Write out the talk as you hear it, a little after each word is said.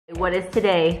What is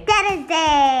today? Daddy's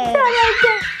Day!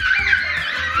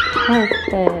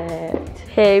 Perfect.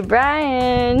 Hey,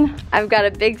 Brian. I've got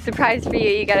a big surprise for you.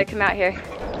 You gotta come out here.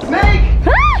 Snake!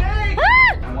 Snake!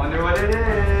 I wonder what it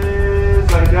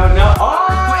is. I don't know. Oh!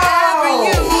 Wherever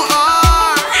you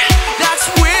are, that's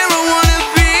where I wanna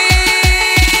be.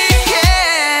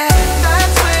 Yeah,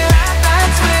 that's where I wanna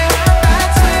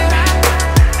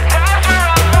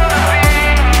be.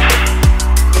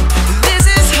 This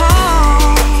is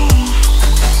home.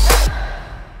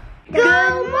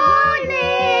 Good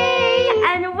morning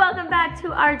and welcome back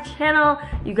to our channel.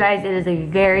 You guys, it is a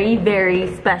very,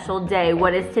 very special day.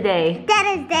 What is today?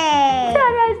 Daddy's Day!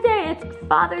 Daddy's Day. It's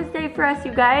Father's Day for us,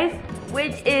 you guys,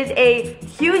 which is a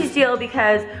huge deal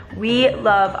because we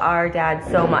love our dad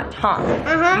so much, huh?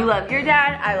 You love your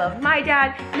dad, I love my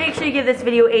dad. Make sure you give this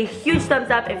video a huge thumbs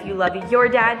up if you love your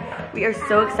dad. We are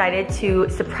so excited to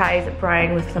surprise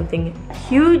Brian with something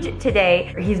huge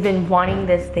today. He's been wanting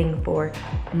this thing for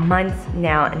months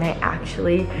now, and I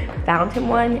actually found him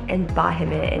one and bought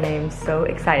him it, and I am so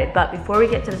excited. But before we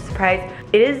get to the surprise,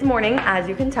 it is morning, as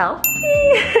you can tell.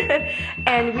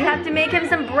 And we have to make him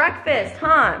some breakfast,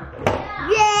 huh?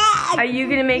 Yeah! Are you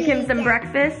gonna make him some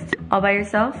breakfast all by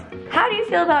yourself? How do you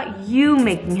feel about you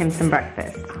making him some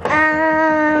breakfast?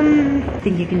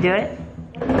 Think you can do it?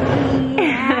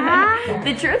 Yeah.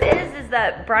 The truth is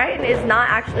that Brian is not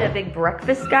actually a big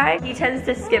breakfast guy. He tends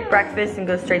to skip breakfast and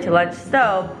go straight to lunch.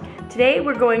 So today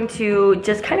we're going to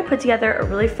just kind of put together a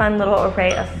really fun little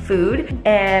array of food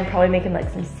and probably make him like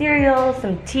some cereal,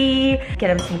 some tea, get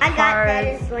him some carbs. I got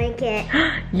Daddy's blanket.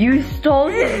 You stole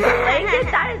his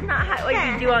blanket? That is not what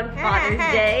you do on Father's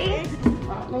Day.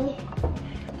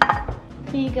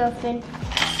 Here you go, Finn.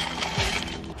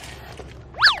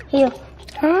 Here.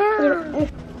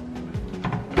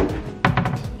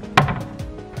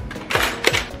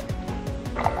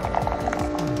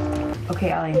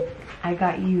 Okay, Ollie, I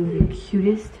got you the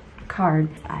cutest card.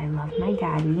 I love my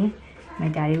daddy. My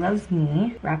daddy loves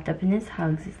me. Wrapped up in his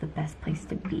hugs is the best place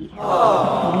to be.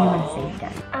 What do you want to say to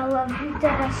Daddy? I love you,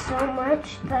 Dad, so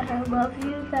much that I love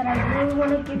you, that I really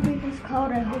want to give you this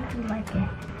card. I hope you like it.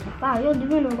 Wow, you're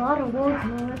doing a lot of work,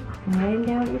 man. I'm writing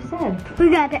down what you said. We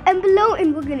got the envelope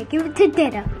and we're gonna give it to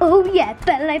Dada. Oh yeah,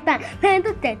 but like that.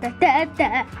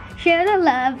 Da. Share the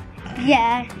love.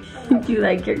 Yeah. Do you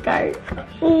like your card?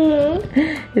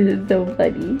 This is so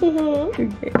funny. Okay.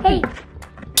 Hey.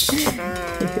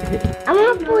 I'm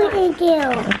gonna put it in too.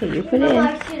 Okay, you put it in.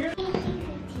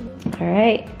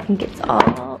 Alright, I think it's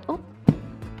all. Oh.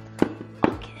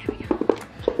 Okay, there we go.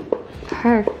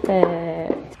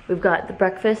 Perfect. We've got the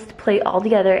breakfast plate all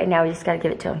together, and now we just gotta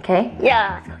give it to him, okay?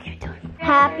 Yeah. Let's go give it to him.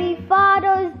 Happy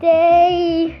Father's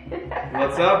Day.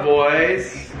 What's up,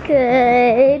 boys?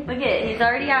 Good. Look at it, he's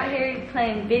already out here, he's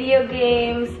playing video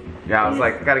games. Yeah, I was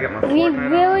like, I gotta get my We Fortnite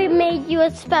really on. made you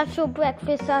a special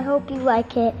breakfast. I hope you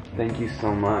like it. Thank you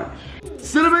so much.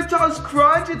 Cinnamon Toast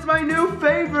Crunch, it's my new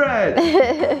favorite!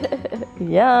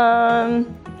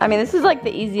 Yum. I mean, this is like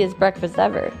the easiest breakfast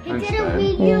ever. He I'm didn't sorry.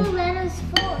 read you letters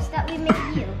first that we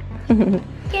made you.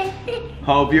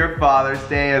 Hope your Father's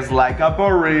Day is like a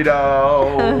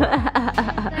burrito.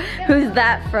 Who's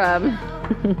that from?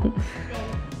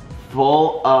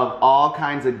 Full of all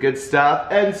kinds of good stuff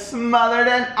and smothered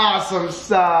in awesome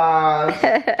sauce. Is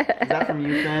that from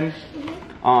you, Finn?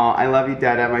 Aw, I love you,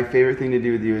 Dada. My favorite thing to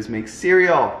do with you is make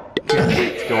cereal. Can't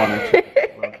wait to go on a trip.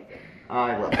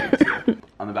 I love you too.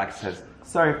 On the back it says,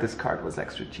 sorry if this card was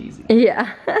extra cheesy.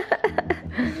 Yeah.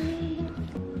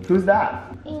 Who's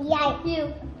that? Yeah,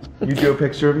 you. You drew a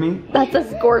picture of me? That's a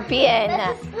scorpion.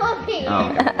 That's a scorpion.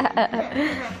 Oh, okay.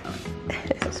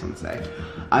 What's this one say?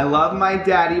 I love my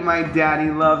daddy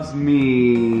loves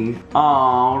me.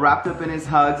 Aw, wrapped up in his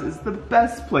hugs is the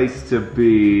best place to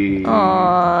be.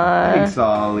 Aww. Thanks,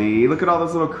 Ollie. Look at all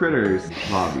those little critters.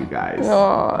 Love you guys.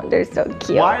 Aw, they're so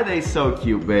cute. Why are they so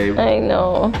cute, babe? I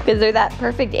know, because they're that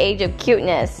perfect age of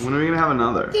cuteness. When are we gonna have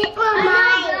another? Get one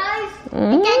mine.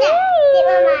 Mm.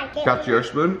 Got your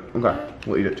spoon? Okay,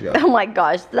 we'll eat it together. Oh my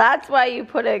gosh, that's why you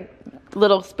put a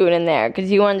little spoon in there,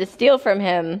 because you wanted to steal from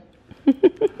him.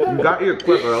 You got your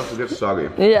clip or else it gets soggy.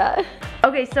 Yeah.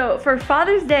 Okay, so for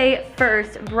Father's Day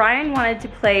first, Brian wanted to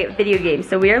play video games.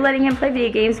 So we are letting him play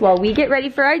video games while we get ready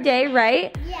for our day,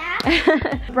 right?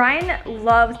 Yeah. Brian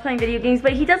loves playing video games,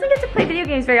 but he doesn't get to play video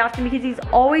games very often because he's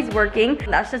always working.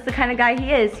 That's just the kind of guy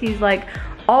he is. He's like,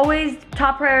 always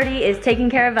top priority is taking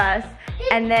care of us.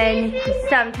 And then he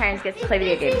sometimes gets to play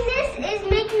video games. This is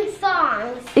making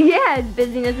songs. Yeah, his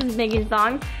busyness is making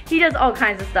songs. He does all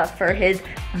kinds of stuff for his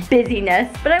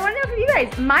busyness. But I want to know from you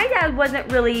guys, my dad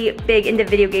wasn't really big into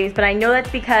video games, but I know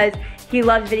that's because he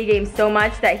loves video games so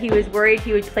much that he was worried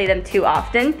he would play them too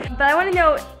often. But I wanna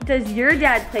know, does your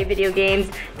dad play video games?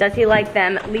 Does he like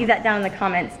them? Leave that down in the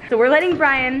comments. So we're letting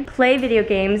Brian play video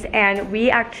games, and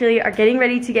we actually are getting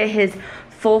ready to get his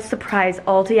full surprise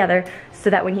all together so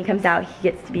that when he comes out, he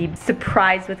gets to be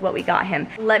surprised with what we got him.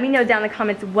 Let me know down in the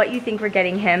comments what you think we're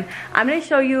getting him. I'm gonna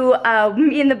show you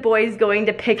me and the boys going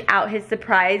to pick out his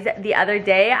surprise the other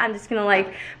day. I'm just gonna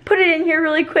like put it in here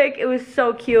really quick. It was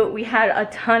so cute. We had a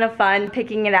ton of fun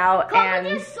picking it out. I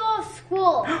just saw a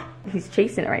squirrel. He's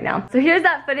chasing it right now. So here's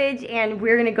that footage, and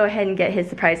we're gonna go ahead and get his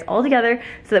surprise all together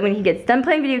so that when he gets done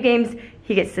playing video games,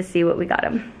 he gets to see what we got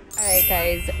him. All right,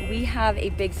 guys, we have a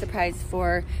big surprise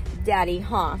for Daddy,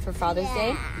 for Father's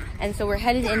Day. And so we're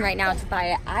headed in right now to buy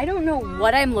it. I don't know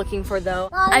what I'm looking for though.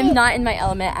 I'm not in my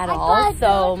element at all,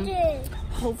 so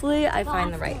hopefully I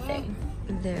find the right thing.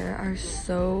 There are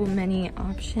so many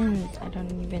options. I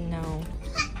don't even know.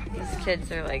 These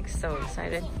kids are like so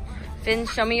excited. Finn,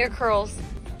 show me your curls.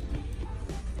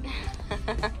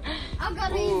 I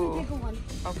got a bigger one.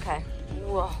 Okay.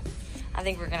 Whoa. I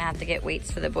think we're gonna have to get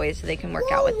weights for the boys so they can work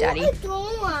out with Daddy.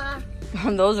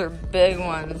 Those are big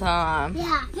ones, huh?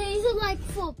 Yeah, these are like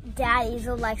for daddies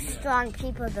or like strong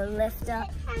people to lift up.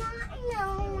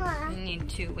 You need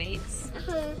 2 weights.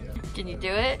 Can you do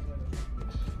it?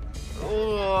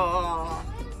 Oh,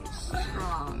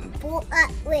 strong.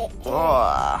 Wait.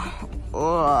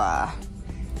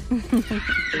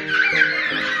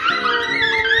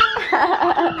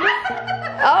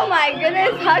 Oh my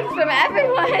goodness, hugs from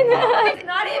everyone. It's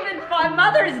not even on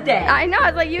Mother's Day. I know,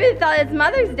 it's like you even thought it's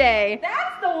Mother's Day.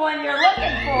 That's the one you're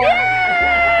looking for.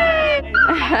 Yay!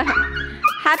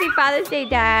 Happy Father's Day,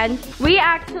 Dad. We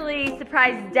actually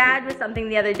surprised Dad with something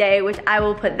the other day, which I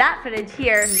will put that footage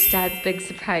here. Dad's big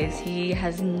surprise. He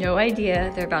has no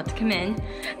idea they're about to come in.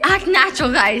 Act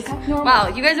natural, guys. Wow,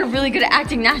 you guys are really good at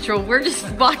acting natural. We're just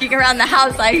walking around the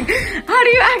house like, how do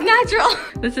you act natural?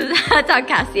 That's how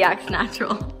Cassie acts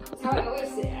natural. That's how I always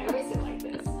say. I always say like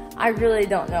this. I really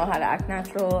don't know how to act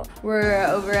natural. We're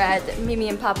over at Mimi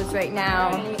and Papa's right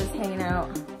now, just hanging out.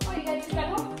 Oh, you guys just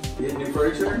got home? You get new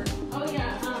furniture? Oh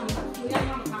yeah, we got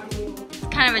home a coffee table.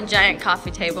 Kind of a giant coffee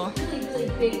table. Really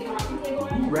big coffee table.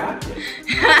 You wrapped it.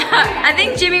 I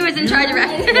think Jimmy was in charge of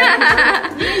wrapping it.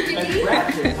 You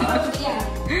wrapped it, huh?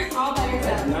 Yeah, all by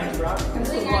yourself. Nice wrap. I'm Really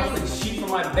still nice. watching the sheet from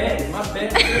my bed. My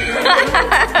bed.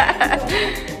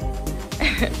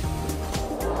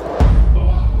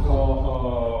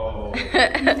 Oh.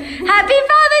 Happy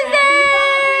Father's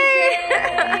Day!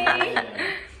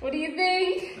 What do you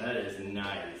think? That is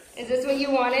nice. Is this what you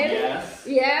wanted? Yes.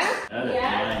 Yeah? That is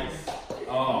Yeah? nice.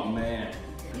 Oh man.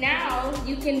 Now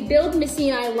you can build Missy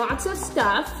and I lots of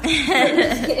stuff. That's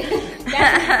what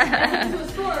this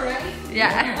was for, right?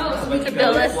 Yeah. Oh, so we can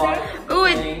Build build us. this. Ooh,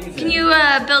 can you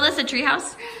build us a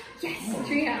treehouse? Yes,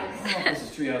 treehouse. This is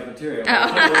treehouse material.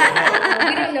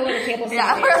 We don't know what a table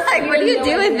Yeah, we're like, what do you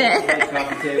do with it?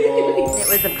 Coffee table. It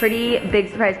was a pretty big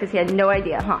surprise because he had no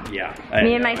idea, huh? Yeah.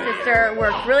 Me and my sister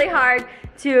worked really hard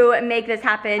to make this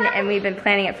happen, and we've been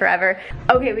planning it forever.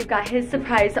 Okay, we've got his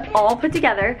surprise all put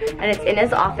together, and it's in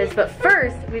his office, but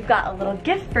first, we've got a little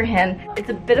gift for him. It's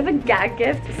a bit of a gag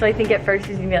gift, so I think at first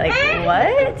he's gonna be like,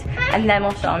 what? And then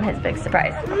we'll show him his big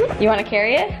surprise. You wanna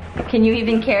carry it? Can you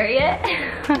even carry it?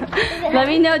 Let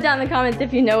me know down in the comments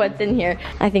if you know what's in here.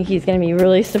 I think he's gonna be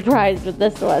really surprised with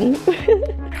this one.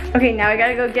 Okay, now I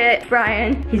gotta go get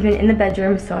Brian. He's been in the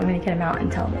bedroom, so I'm gonna get him out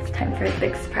and tell him it's time for his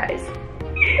big surprise.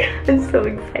 I'm so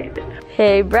excited.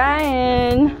 Hey,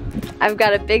 Brian. I've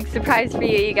got a big surprise for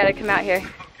you. You gotta come out here.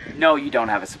 No, you don't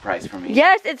have a surprise for me.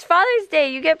 Yes, it's Father's Day.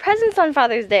 You get presents on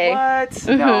Father's Day. What?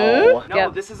 No. No,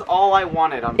 Yep. this is all I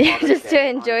wanted on Father's Just to Day,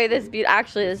 enjoy this beautiful.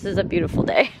 Actually, this is a beautiful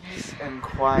day. Peace and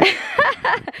quiet.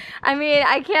 I mean,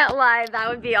 I can't lie. That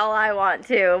would be all I want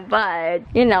to. But,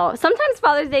 you know, sometimes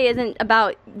Father's Day isn't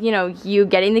about, you know, you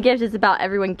getting the gift. It's about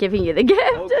everyone giving you the gift.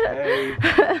 Okay.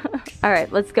 All right,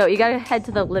 let's go. You gotta head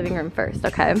to the living room first,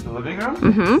 okay? The living room?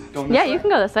 Mm-hmm. Going this Yeah, way? you can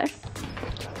go this way.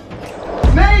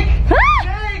 Snake! Ah!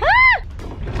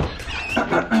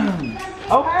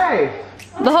 Oh, hey!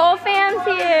 The whole fam's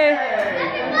here.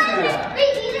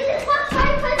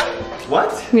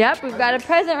 What? Yep, we've got a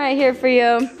present right here for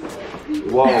you.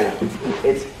 Whoa,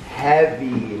 it's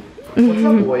heavy. What's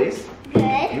up, boys?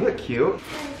 Good. You look cute.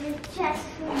 Just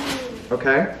for me.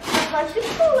 Okay. A bunch of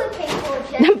toilet paper.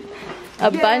 Just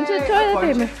A bunch of toilet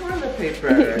paper. Bunch of toilet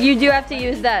paper. You do have to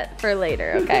use that for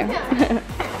later, okay?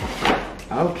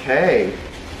 Okay.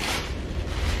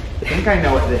 I think I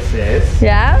know what this is.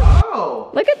 Yeah? Oh!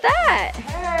 Look at that.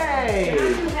 Hey!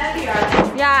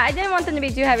 Yeah, I didn't want them to be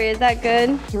too heavy. Is that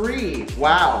good? 3.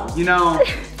 Wow. You know,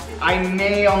 I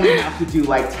may only have to do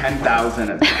like 10,000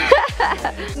 of these. I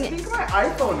think my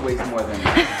iPhone weighs more than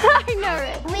that. I know,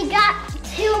 right? We got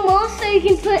 2 more so you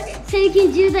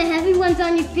can do the heavy ones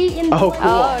on your feet and Oh, cool.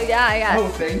 Oh, yeah. Oh,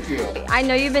 thank you. I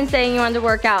know you've been saying you wanted to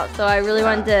work out, so I really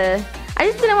wanted to. I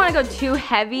just didn't want to go too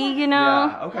heavy, you know?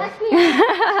 Yeah, okay. Watch me.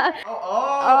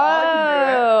 I can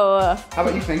do it. How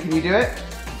about you, Finn? Can you do it?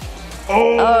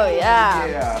 Oh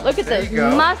yeah. Look at There those you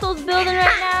go. muscles building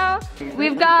right now.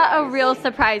 We've got a real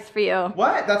surprise for you.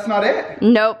 What? That's not it?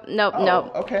 Nope.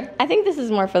 Oh, okay. I think this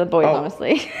is more for the boys, Oh.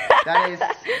 honestly. That is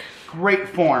great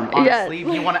form, honestly.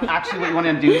 Yes. You want to actually, what you want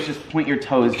to do is just point your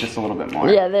toes just a little bit more.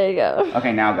 Yeah, there you go.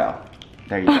 Okay, now go.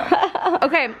 There you go.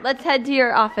 Okay, let's head to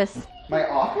your office. My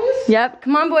office? Yep.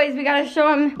 Come on, boys. We gotta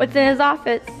show him what's in his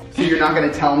office. So you're not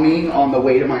gonna tell me on the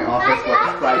way to my office what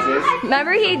the surprise is?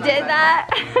 Remember he did that?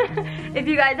 If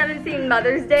you guys haven't seen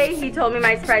Mother's Day, he told me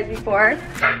my surprise before.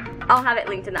 I'll have it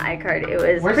linked in the iCard. It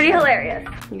was pretty hilarious.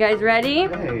 You guys ready?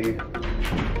 Hey,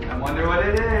 I wonder what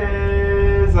it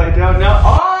is. I don't know.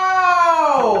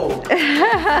 Oh!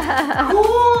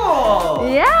 Cool!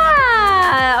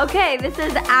 Yeah. Okay, this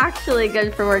is actually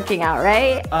good for working out,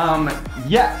 right?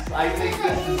 Yes, I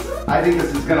think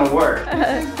this is gonna work.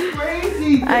 This is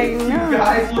crazy. I know. You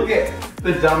guys, look at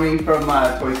the dummy from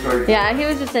Toy Story. Yeah, he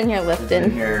was just in here In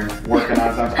lifting. here working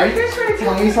on something. Are you guys trying to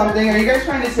tell me something? Are you guys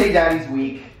trying to say Daddy's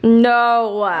weak?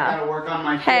 No. I gotta work on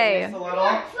my Hey. fitness a little.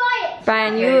 Try it.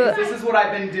 Brian, Okay, you. 'cause this is what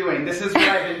I've been doing. This is what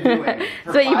I've been doing.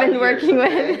 That's what you've been working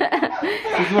with.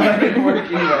 This is what I've been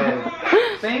working with.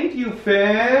 Thank you,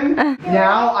 Finn.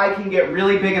 Now I can get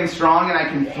really big and strong and I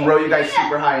can throw you guys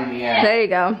super high in the air. There you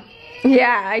go.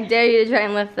 Yeah, I dare you to try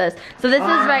and lift this. So this is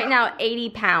right now 80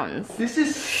 pounds. This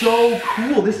is so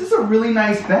cool. This is a really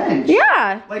nice bench.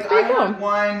 Yeah, Like pretty I cool. had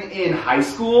one in high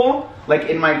school, like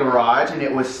in my garage, and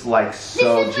it was like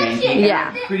so This is janky. legit. and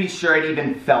Yeah. I'm pretty sure it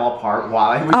even fell apart while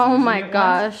I was Oh using my it once.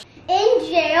 gosh. In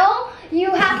jail,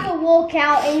 you have to walk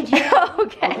out in jail.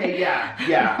 Okay. Okay,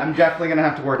 yeah, I'm definitely gonna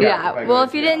have to work out. Yeah, well,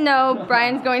 if you didn't know,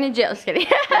 Brian's going to jail. Just kidding.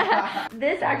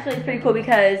 This actually is pretty cool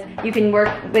because you can work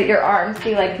with your arms. So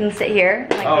you like can sit here,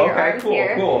 and, like Oh, do your okay, arms cool,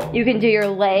 here. cool. You can do your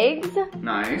legs,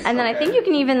 Nice. and then I okay. think you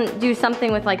can even do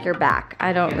something with like your back.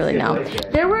 I don't really know.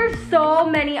 There were so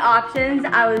many options.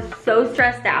 I was so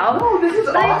stressed out. Oh, this is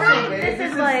awesome, babe.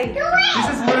 This is like. This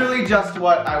is literally just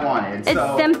what I wanted. It's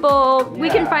so. simple. We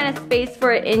can yeah. find a space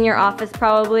for it in your office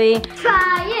probably.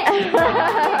 Try it.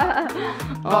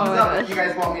 Thumbs up if you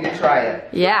guys want me to try it.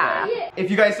 Yeah. If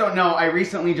you guys don't know, I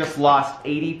recently just lost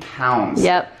 80 pounds.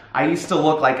 Yep. I used to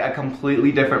look like a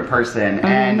completely different person,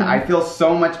 and I feel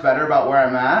so much better about where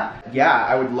I'm at. Yeah,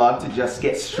 I would love to just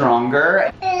get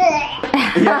stronger.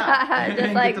 Yeah, Just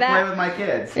and like get to that. play with my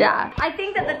kids. Yeah. I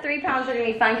think that the 3 pounds are gonna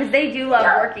be fun because they do love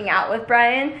working out with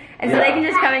Brian. And so Yeah. they can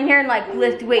just come in here and like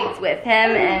lift weights with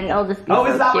him and it'll just be Oh,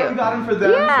 so is that cute. what you got him for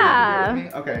them? Yeah.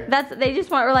 Okay. They just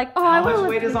we're like, oh, I How want much to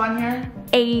weight lift is on here?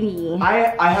 80.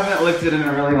 I haven't lifted in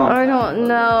a really long I time. don't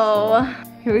know.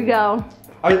 Here we go.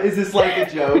 Is this like a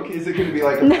joke? Is it gonna be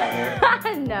like a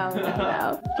feather? No.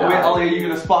 Oh, wait, Ollie, are you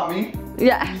gonna spot me?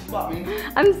 Yeah. You spot me.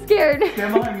 I'm scared.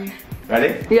 Stand behind me.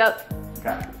 Ready? Yep.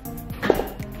 Okay.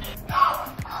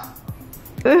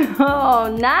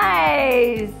 Oh,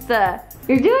 nice.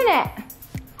 You're doing it.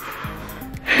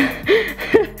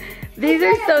 These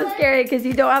are so scary because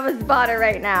you don't have a spotter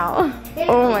right now.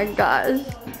 Oh my gosh.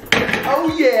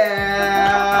 Oh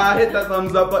yeah! Hit that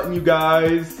thumbs up button, you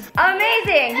guys.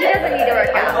 Amazing. He doesn't need to work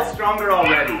I out. feel stronger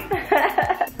already.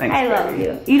 Thanks, I love baby.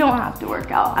 you. You don't have to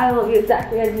work out. I love you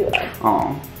exactly as you are.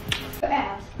 Aw.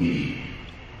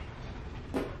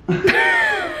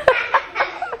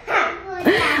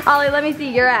 Ollie, let me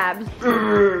see your abs.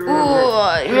 Ooh,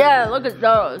 yeah, look at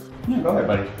those. Go ahead,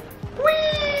 buddy.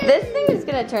 This thing is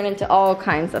gonna turn into all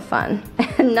kinds of fun,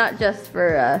 and not just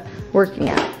for working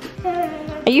out.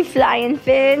 Are you flying,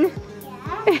 Finn?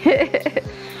 Yeah.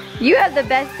 You have the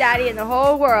best daddy in the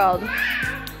whole world.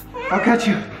 I'll catch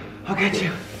you. I'll get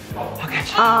you. I'll get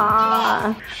you.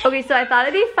 Aww. Okay, so I thought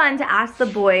it'd be fun to ask the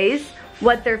boys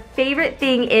what their favorite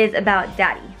thing is about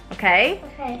daddy, okay?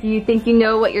 Okay. Do you think you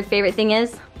know what your favorite thing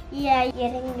is? Yeah,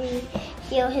 getting to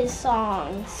hear his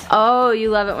songs. Oh, you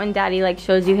love it when daddy like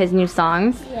shows you his new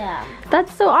songs? Yeah.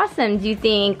 That's so awesome. Do you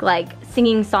think like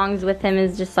singing songs with him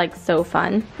is just like so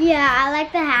fun? Yeah, I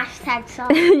like the hashtag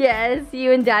song. Yes,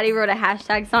 you and daddy wrote a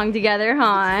hashtag song together,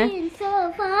 huh? It's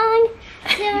so fun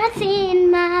to have seen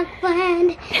my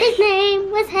friend. His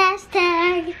name was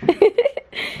hashtag.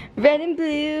 Red and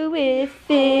blue with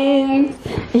fins.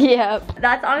 Yep.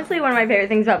 That's honestly one of my favorite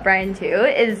things about Brian too,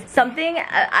 is something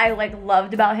I like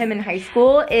loved about him in high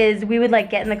school is we would like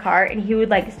get in the car and he would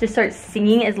like just start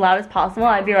singing as loud as possible.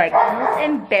 I'd be like almost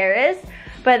embarrassed,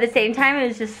 but at the same time it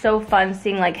was just so fun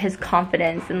seeing like his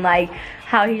confidence and like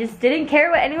how he just didn't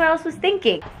care what anyone else was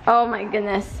thinking. Oh my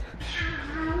goodness.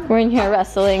 We're in here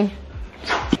wrestling.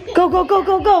 Go, go, go,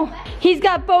 go, go. He's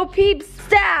got Bo Peep's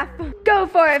staff. Go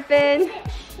for it, Finn.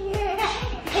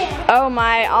 Oh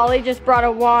my, Ollie just brought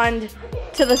a wand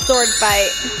to the sword fight.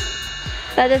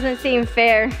 That doesn't seem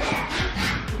fair.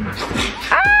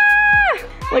 Ah!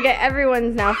 Look at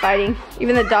everyone's now fighting.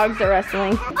 Even the dogs are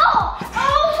wrestling. Oh,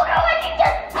 look at what you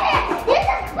just did. You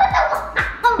just put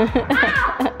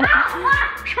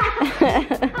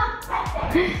the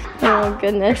Oh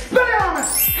goodness.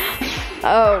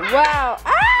 Oh wow.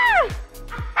 Ah!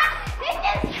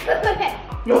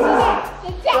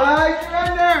 I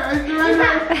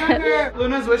surrender.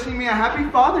 Luna's wishing me a happy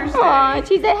Father's Day. Aw,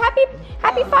 she said happy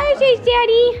Father's Day,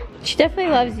 Daddy. She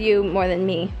definitely loves you more than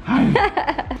me.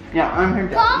 Yeah, I'm her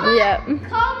dad. Yep.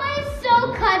 Karma is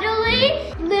so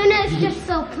cuddly. Luna is just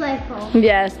so playful.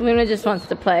 Yes, Luna just wants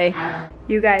to play.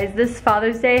 You guys, this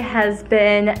Father's Day has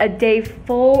been a day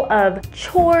full of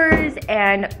chores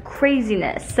and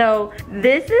craziness. So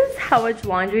this is how much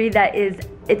laundry that is.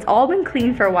 It's all been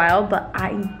clean for a while, but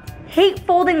I hate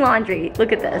folding laundry.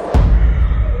 Look at this.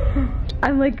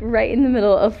 I'm like right in the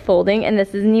middle of folding and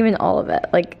this isn't even all of it.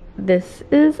 Like this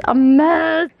is a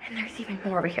mess. And there's even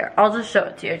more over here. I'll just show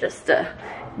it to you just to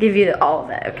give you all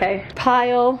of it, okay?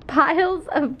 Piles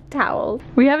of towels.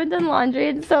 We haven't done laundry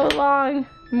in so long.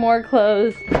 More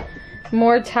clothes,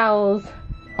 more towels.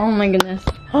 Oh my goodness.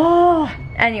 Oh,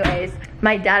 anyways,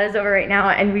 my dad is over right now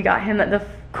and we got him the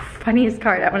funniest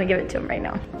card. I want to give it to him right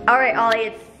now. All right, Ollie,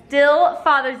 it's still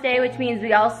Father's Day, which means we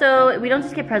don't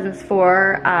just get presents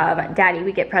for Daddy,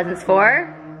 we get presents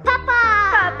for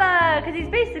Papa, because he's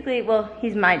basically, well,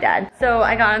 he's my dad. So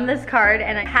I got him this card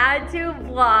and I had to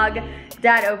vlog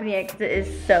Dad opening it because it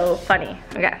is so funny.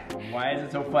 Okay. Why is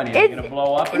it so funny? Is it gonna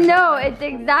blow up or something? No, it's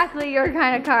exactly your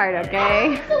kind of card,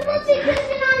 okay?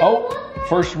 Oh,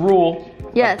 first rule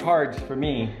Yes. of cards for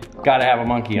me, gotta have a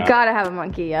monkey on it. Gotta have a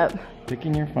monkey, yep.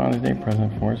 Picking your Father's Day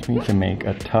present forced me to make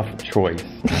a tough choice.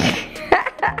 Right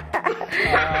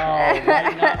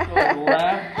now to the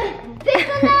left.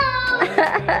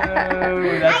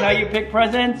 Oh, that's how you pick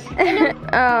presents?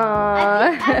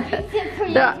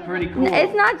 That's pretty cool.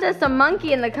 It's not just a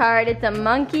monkey in the card, it's a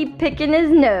monkey picking his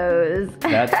nose.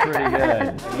 That's pretty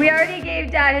good. We already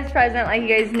gave Dad his present, like you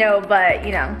guys know, but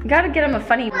you know, gotta get him a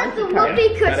funny monkey card.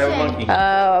 Whoopee Gotta have a cushion. monkey. Oh,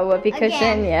 a whoopee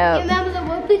cushion, You yeah. remember the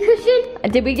whoopee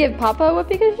cushion? Did we give Papa a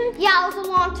whoopee cushion? Yeah, it was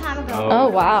a long time ago. Oh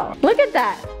wow, look at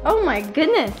that. Oh my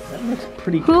goodness. That looks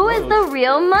pretty Who is the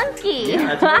real monkey?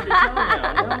 Yeah, that's hard to tell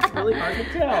now. It's really hard to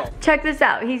tell. Check this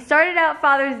out. He started out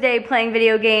Father's Day playing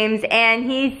video games and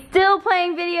he's still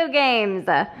playing video games.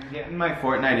 Getting my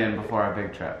Fortnite in before our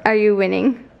big trip. Are you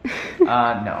winning? No,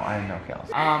 I have no kills.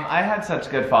 I had such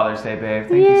good Father's Day, babe.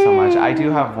 Thank you so much. I do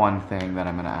have one thing that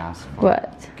I'm gonna ask for.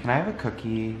 What? Can I have a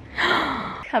cookie?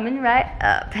 Coming right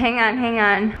up. Hang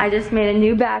on. I just made a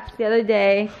new batch the other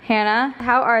day. Hannah,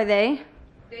 how are they?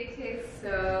 They taste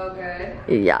so good. I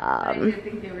Yum. didn't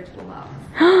think they were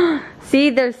 $12. See,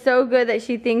 they're so good that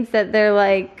she thinks that they're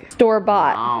like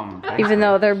store-bought. Even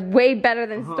though they're way better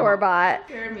than store-bought.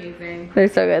 They're amazing. They're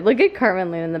so good. Look at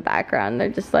Carmen Loon in the background. They're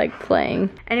just like playing.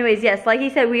 Anyways, yes, like he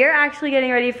said, we are actually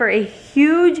getting ready for a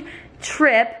huge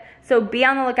trip. So be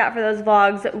on the lookout for those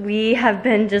vlogs. We have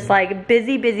been just like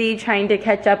busy trying to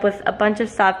catch up with a bunch of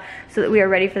stuff so that we are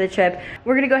ready for the trip.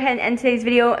 We're gonna go ahead and end today's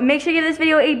video. Make sure you give this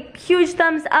video a huge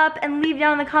thumbs up and leave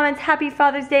down in the comments Happy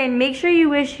Father's Day, and make sure you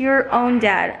wish your own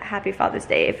dad Happy Father's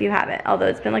Day if you haven't, although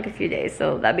it's been like a few days,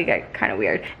 so that'd be kind of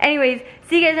weird. Anyways,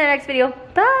 see you guys in the next video.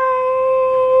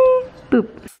 Bye! Boop.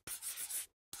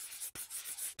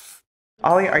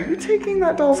 Ollie, are you taking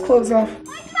that doll's clothes off?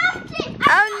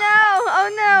 Oh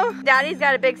no! Daddy's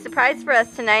got a big surprise for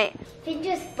us tonight. They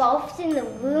just both in the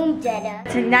room, Dada.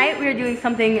 Tonight we are doing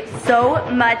something so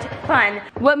much fun.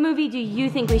 What movie do you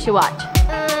think we should watch?